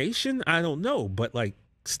uncoordination? I don't know, but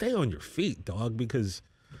stay on your feet, dog, because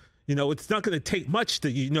it's not going to take much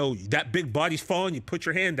to, that big body's falling, you put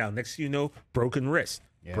your hand down. Next thing you know, broken wrist,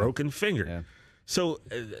 broken finger. Yeah. So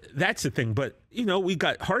that's the thing. But, we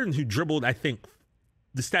got Harden who dribbled, I think,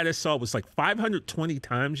 the stat I saw was 520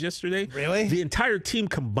 times yesterday. Really? The entire team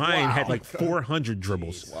combined had 400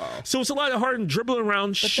 dribbles. Jeez, wow. So it's a lot of Harden dribbling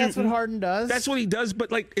around, shooting. That's what Harden does. That's what he does.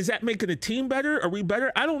 But is that making a team better? Are we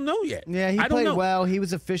better? I don't know yet. Yeah, he played well. He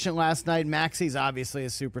was efficient last night. Maxi's obviously a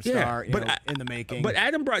superstar in the making. But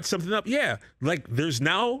Adam brought something up. Yeah, there's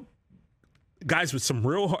now guys with some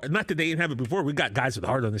real heart. Not that they didn't have it before. We got guys with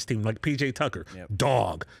heart on this team, like PJ Tucker,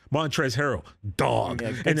 dog. Montrezl Harrell, dog.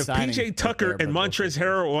 And if PJ Tucker and Montrezl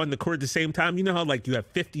Harrell are on the court at the same time, you know how you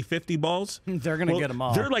have 50-50 balls? They're going to get them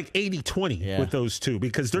all. They're 80-20 with those two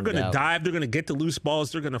because they're going to dive. They're going to get the loose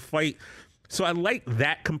balls. They're going to fight. So I like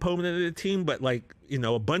that component of the team, but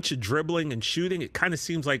a bunch of dribbling and shooting, it kind of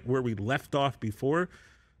seems like where we left off before.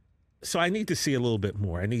 So I need to see a little bit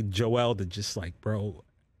more. I need Joel to just bro,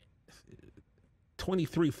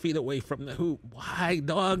 23 feet away from the hoop. Why,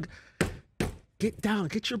 dog? Get down.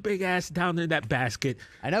 Get your big ass down in that basket.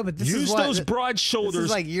 I know, but use those broad shoulders.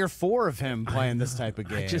 This is year 4 of him playing this type of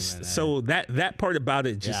game. So that part about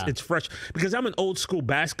it, it's fresh. Because I'm an old school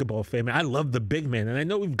basketball fan, man. I love the big man. And I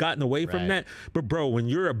know we've gotten away from that. But, bro, when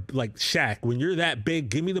you're like Shaq, when you're that big,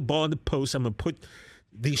 give me the ball in the post. I'm going to put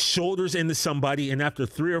these shoulders into somebody, and after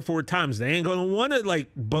 3 or 4 times, they ain't gonna want to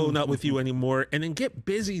bone up with you anymore. And then get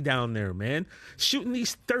busy down there, man. Shooting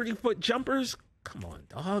these 30-foot jumpers. Come on,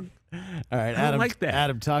 dog. All right, I Adam. don't like that.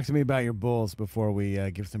 Adam, talk to me about your Bulls before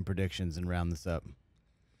we give some predictions and round this up.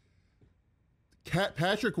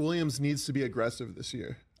 Patrick Williams needs to be aggressive this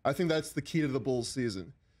year. I think that's the key to the Bulls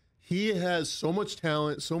season. He has so much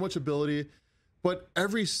talent, so much ability. But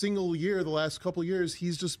every single year, the last couple of years,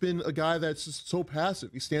 he's just been a guy that's just so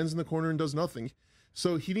passive. He stands in the corner and does nothing.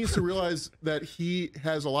 So he needs to realize that he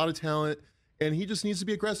has a lot of talent, and he just needs to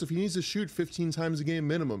be aggressive. He needs to shoot 15 times a game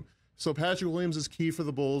minimum. So Patrick Williams is key for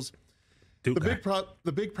the Bulls. The big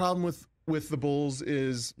problem with the Bulls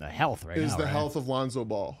is the health health of Lonzo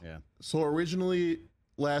Ball. Yeah. So originally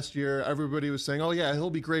last year, everybody was saying, "Oh yeah, he'll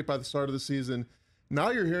be great by the start of the season." Now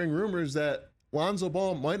you're hearing rumors that Lonzo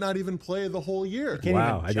Ball might not even play the whole year.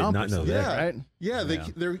 Wow, I did not know that. Yeah, Right? yeah,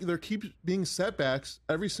 there keep being setbacks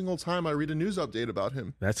every single time I read a news update about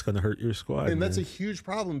him. That's going to hurt your squad. And that's a man. huge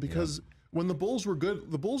problem because when the Bulls were good,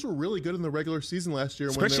 the Bulls were really good in the regular season last year.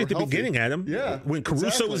 Especially when they at were the beginning, Adam. Yeah, When Caruso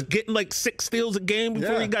exactly. was getting like 6 steals a game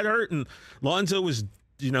before he got hurt, and Lonzo was,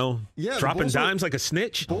 dropping Bulls dimes like a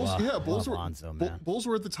snitch. Bulls love were Lonzo, man. Bulls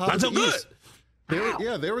were at the top Lonzo of the good.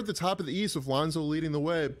 East. They were at the top of the East with Lonzo leading the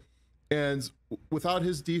way. And without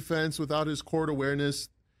his defense, without his court awareness,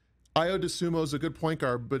 Ayo Dosunmu is a good point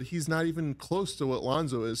guard, but he's not even close to what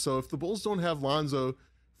Lonzo is. So if the Bulls don't have Lonzo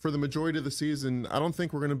for the majority of the season, I don't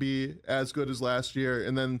think we're going to be as good as last year.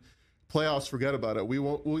 And then playoffs, forget about it. We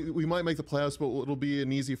won't. We might make the playoffs, but it'll be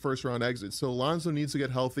an easy first round exit. So Lonzo needs to get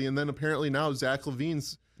healthy. And then apparently now Zach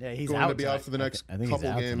LaVine's he's going out to be out tonight. for the next I think he's couple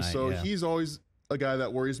out games. tonight, So yeah. he's always a guy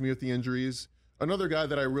that worries me with the injuries. Another guy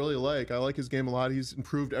that I really like. I like his game a lot. He's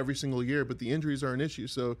improved every single year, but the injuries are an issue.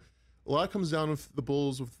 So a lot comes down with the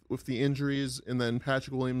Bulls with the injuries, and then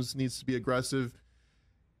Patrick Williams needs to be aggressive.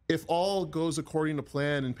 If all goes according to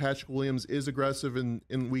plan and Patrick Williams is aggressive and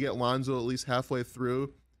we get Lonzo at least halfway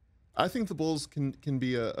through, I think the Bulls can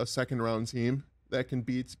be a second round team that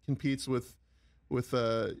competes with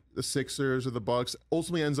the Sixers or the Bucks.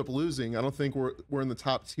 Ultimately ends up losing. I don't think we're in the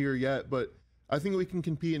top tier yet, but I think we can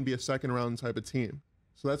compete and be a second round type of team.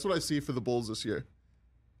 So that's what I see for the Bulls this year.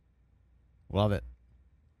 Love it.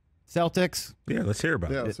 Celtics. Yeah, let's hear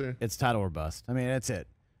about Yeah, it. let's see. It's title or bust. I mean, that's it.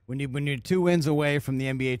 When you're 2 wins away from the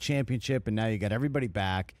NBA championship, and now you got everybody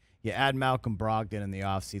back. You add Malcolm Brogdon in the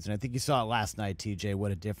offseason. I think you saw it last night, TJ,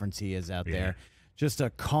 what a difference he is out there. Just a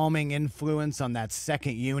calming influence on that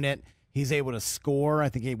second unit. He's able to score. I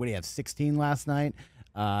think he had 16 last night.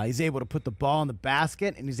 He's able to put the ball in the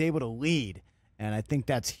basket, and he's able to lead. And I think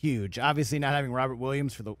that's huge. Obviously, not having Robert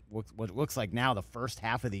Williams for what looks like now the first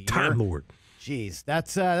half of the year. Time Lord. Jeez,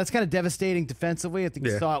 that's kind of devastating defensively. I think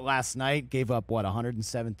you saw it last night. Gave up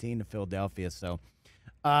 117 to Philadelphia. So,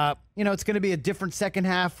 it's going to be a different second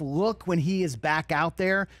half look when he is back out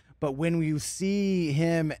there. But when you see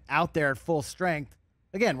him out there at full strength,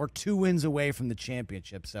 again, we're 2 wins away from the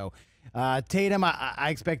championship. So, Tatum, I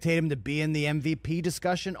expect Tatum to be in the MVP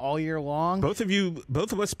discussion all year long. Both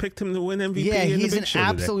of us picked him to win MVP. Yeah, in he's the an big show today.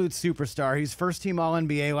 absolute superstar. He's first team All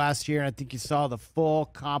NBA last year, and I think you saw the full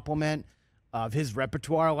complement of his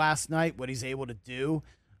repertoire last night, what he's able to do.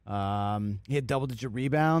 He had double-digit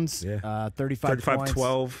rebounds, 35 points.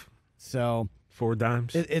 12. So 4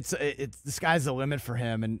 dimes. it's the sky's the limit for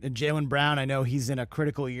him. And Jaylen Brown, I know he's in a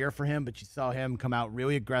critical year for him, but you saw him come out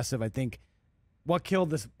really aggressive. I think what killed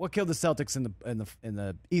the Celtics in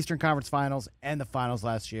the Eastern Conference Finals and the Finals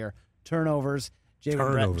last year, turnovers.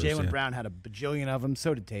 Jaylen Brown had a bajillion of them.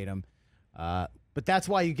 So did Tatum. But that's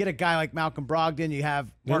why you get a guy like Malcolm Brogdon. You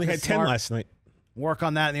have He only Marcus had 10 Smart, last night. work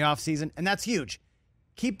on that in the offseason, and that's huge.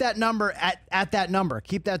 Keep that number at that number.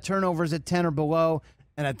 Keep that turnovers at 10 or below,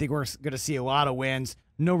 and I think we're going to see a lot of wins.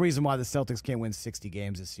 No reason why the Celtics can't win 60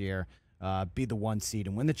 games this year, be the 1 seed,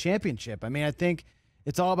 and win the championship. I mean, I think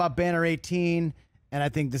it's all about Banner 18, and I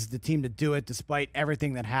think this is the team to do it despite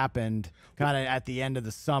everything that happened kind of at the end of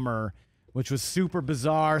the summer, which was super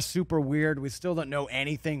bizarre, super weird. We still don't know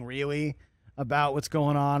anything really about what's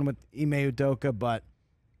going on with Ime Udoka, but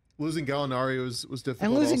Losing Gallinari was difficult.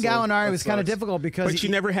 and losing also. Gallinari That was kind of sucks. difficult because But you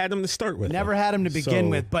never had him to start with. never though. had him to begin So-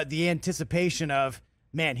 with, but the anticipation of,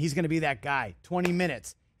 man, he's going to be that guy. 20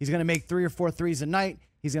 minutes. He's going to make 3 or 4 threes a night.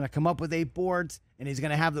 He's going to come up with 8 boards, and he's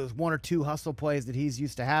going to have those 1 or 2 hustle plays that he's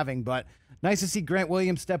used to having. But nice to see Grant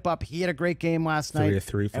Williams step up. He had a great game last 3 night, of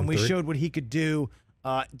 3 from and we 3. showed what he could do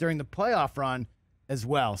during the playoff run as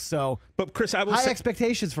well. So But Chris, I will high say,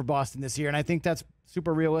 expectations for Boston this year, and I think that's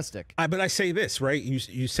super realistic. but I say this, right?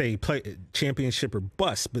 You say play championship or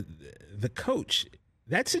bust, but the coach,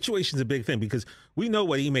 that situation's a big thing because we know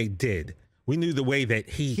what Ime did. We knew the way that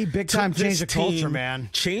he big time took this changed the culture, team, man.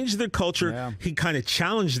 Changed the culture. Yeah. He kind of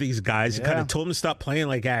challenged these guys. He kind Yeah. of told them to stop playing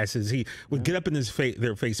like asses. He would get up in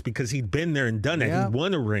their face because he'd been there and done that. Yeah. He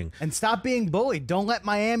won a ring. And stop being bullied. Don't let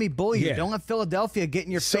Miami bully you. Yeah. Don't let Philadelphia get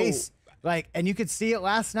in your So- face. And you could see it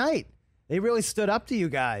last night. They really stood up to you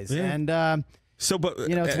guys. Yeah. And So, but it's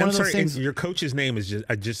one I'm of those sorry, things- and your coach's name is just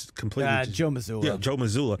I just completely Joe Mazzulla. Yeah, Joe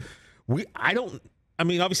Mazzulla. I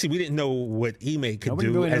mean, obviously, we didn't know what Ime could Nobody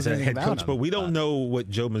do really as knows a anything head about coach, him, but we don't but- know what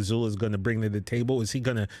Joe Mazzulla is going to bring to the table. Is he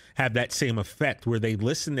going to have that same effect where they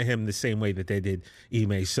listen to him the same way that they did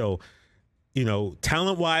Ime? So,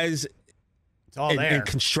 talent-wise, it's all there. and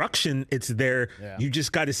construction, it's there. Yeah. You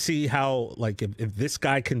just got to see how, like, if this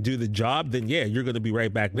guy can do the job, then yeah, you're going to be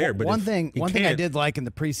right back there. But one if thing he I can't- did like in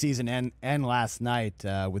the preseason and last night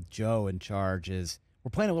with Joe in charge is we're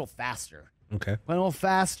playing a little faster. Okay. Playing a little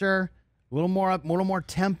faster, a little more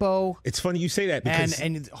tempo. It's funny you say that because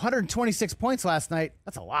and 126 points last night.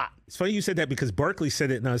 That's a lot. It's funny you said that because Barkley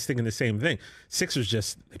said it, and I was thinking the same thing.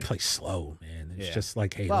 Sixers they play slow, man. It's just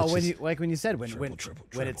like, hey, well, when you said when triple.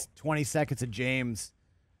 it's 20 seconds of James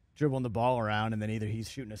dribbling the ball around, and then either he's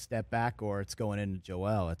shooting a step back or it's going into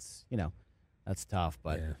Joel. It's that's tough,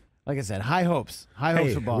 but. Yeah. Like I said, high hopes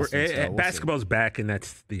for Boston. So basketball's back, and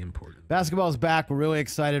that's the important. Basketball's back. We're really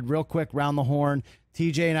excited. Real quick, round the horn.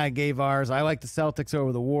 TJ and I gave ours. I like the Celtics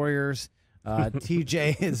over the Warriors.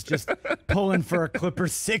 TJ is just pulling for a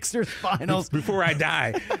Clippers-Sixers finals. Before I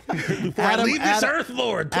die. Before I leave this earth,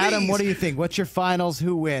 Lord, please. Adam, what do you think? What's your finals?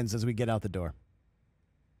 Who wins as we get out the door?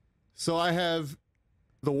 So I have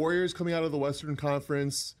the Warriors coming out of the Western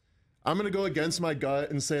Conference. I'm going to go against my gut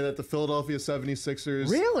and say that the Philadelphia 76ers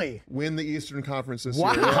really win the Eastern Conference this year.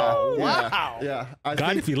 Wow. Yeah. I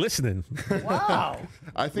think, if you're listening. Wow.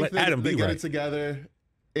 I think they get it together.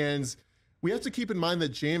 And we have to keep in mind that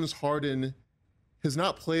James Harden has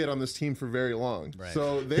not played on this team for very long. Right.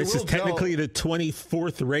 So this is technically the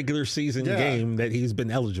 24th regular season game that he's been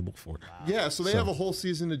eligible for. Wow. Yeah, so they have a whole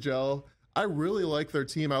season to gel. I really like their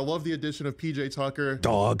team. I love the addition of PJ Tucker.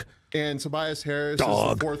 Dog. And Tobias Harris is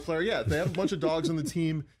the fourth player. Yeah, they have a bunch of dogs on the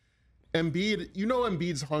team. Embiid,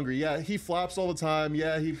 Embiid's hungry. Yeah, he flops all the time.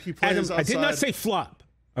 Yeah, he plays outside. I did not say flop.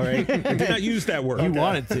 All right, I did not use that word. He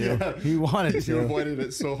wanted to. Yeah. He wanted to. You avoided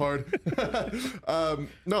it so hard.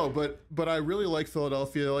 No, but I really like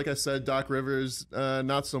Philadelphia. Like I said, Doc Rivers,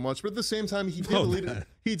 not so much. But at the same time, he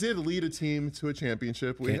did lead a team to a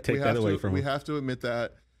championship. Can't take that away from him. We have to admit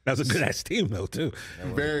that. That was a good-ass team, though, too.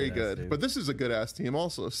 Very good. But this is a good-ass team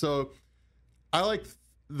also. So I like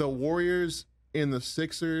the Warriors and the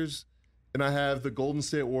Sixers, and I have the Golden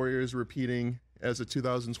State Warriors repeating as a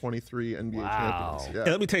 2023 NBA champions. Yeah. Hey,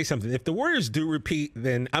 let me tell you something. If the Warriors do repeat,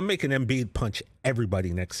 then I'm making Embiid punch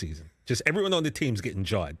everybody next season. Just everyone on the team's getting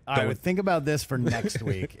jawed. All right, think about this for next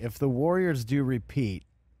week. If the Warriors do repeat,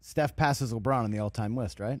 Steph passes LeBron on the all-time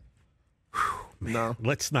list, right? No,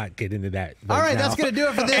 let's not get into that. All right, that's going to do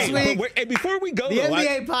it for this week. And before we go, the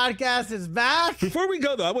NBA podcast is back. Before we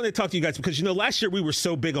go, though, I want to talk to you guys because last year we were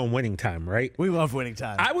so big on Winning Time, right? We love Winning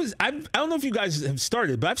Time. I don't know if you guys have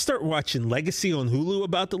started, but I've started watching Legacy on Hulu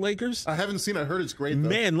about the Lakers. I haven't seen. I heard it's great, though.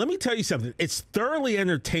 Man, let me tell you something. It's thoroughly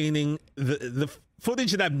entertaining. The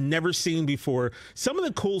footage that I've never seen before. Some of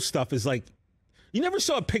the cool stuff is like, you never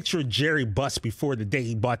saw a picture of Jerry Buss before the day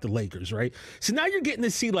he bought the Lakers, right? So now you're getting to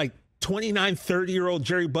see like 29, 30-year-old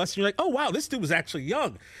Jerry Buss, and you're like, oh, wow, this dude was actually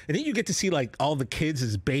young. And then you get to see, like, all the kids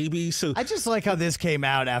as babies. So I just like how this came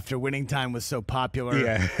out after Winning Time was so popular.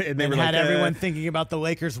 Yeah. And they had everyone thinking about the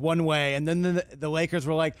Lakers one way. And then the Lakers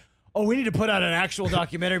were like, oh, we need to put out an actual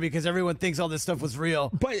documentary because everyone thinks all this stuff was real.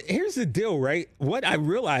 But here's the deal, right? What I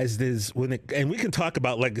realized is and we can talk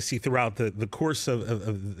about Legacy throughout the course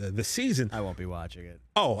of the season. I won't be watching it.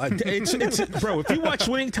 Oh, it's bro, if you watch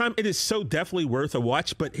Winning Time, it is so definitely worth a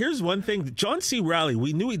watch. But here's one thing. John C. Reilly,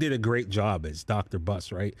 we knew he did a great job as Dr.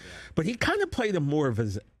 Buss, right? Yeah. But he kind of played him more of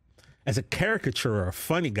as a caricature or a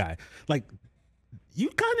funny guy. Like, you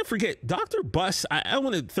kind of forget Dr. Buss. I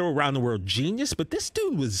want to throw around the word genius, but this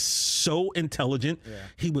dude was so intelligent. Yeah.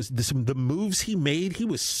 He was the moves he made. He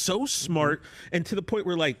was so smart, and to the point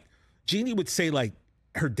where like Jeannie would say like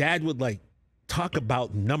her dad would like talk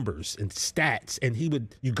about numbers and stats, and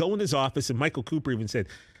you go in his office, and Michael Cooper even said,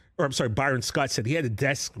 or I'm sorry, Byron Scott said he had a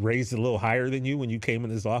desk raised a little higher than you when you came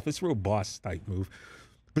in his office. Real boss type move.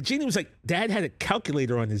 But Jeannie was like, Dad had a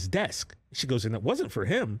calculator on his desk. She goes, and it wasn't for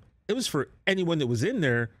him. It was for anyone that was in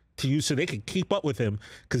there to use so they could keep up with him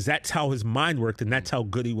because that's how his mind worked and that's how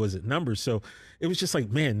good he was at numbers. So it was just like,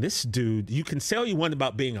 man, this dude, you can say all you want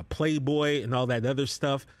about being a playboy and all that other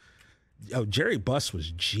stuff. Oh, Jerry Buss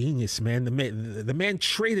was genius, man. The man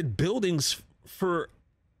traded buildings for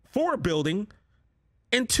a building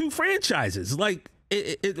and 2 franchises. Like,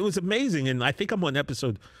 it was amazing. And I think I'm on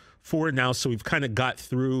episode 4 now, so we've kind of got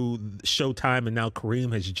through Showtime, and now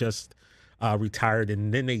Kareem has just retired,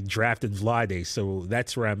 and then they drafted Vlade, so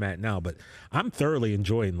that's where I'm at now. But I'm thoroughly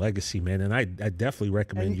enjoying Legacy, man, and I definitely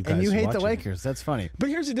recommend you guys. And you hate the it. Lakers? That's funny. But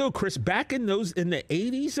here's the deal, Chris. Back in the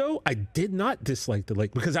 '80s, though, I did not dislike the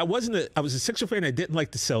Lakers because I was a Sixer fan. I didn't like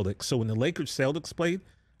the Celtics, so when the Lakers-Celtics played,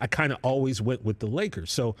 I kind of always went with the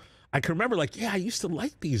Lakers. So I can remember, like, yeah, I used to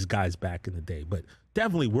like these guys back in the day, but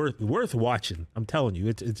definitely worth watching. I'm telling you,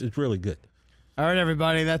 it's really good. All right,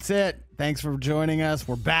 everybody, that's it. Thanks for joining us.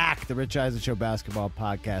 We're back, the Rich Eisen Show basketball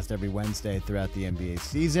podcast every Wednesday throughout the NBA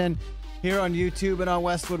season here on YouTube and on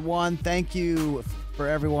Westwood One. Thank you for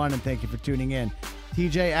everyone, and thank you for tuning in.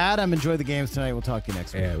 TJ, Adam, enjoy the games tonight. We'll talk to you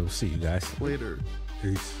next week. Yeah, we'll see you guys later.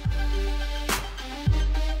 Peace.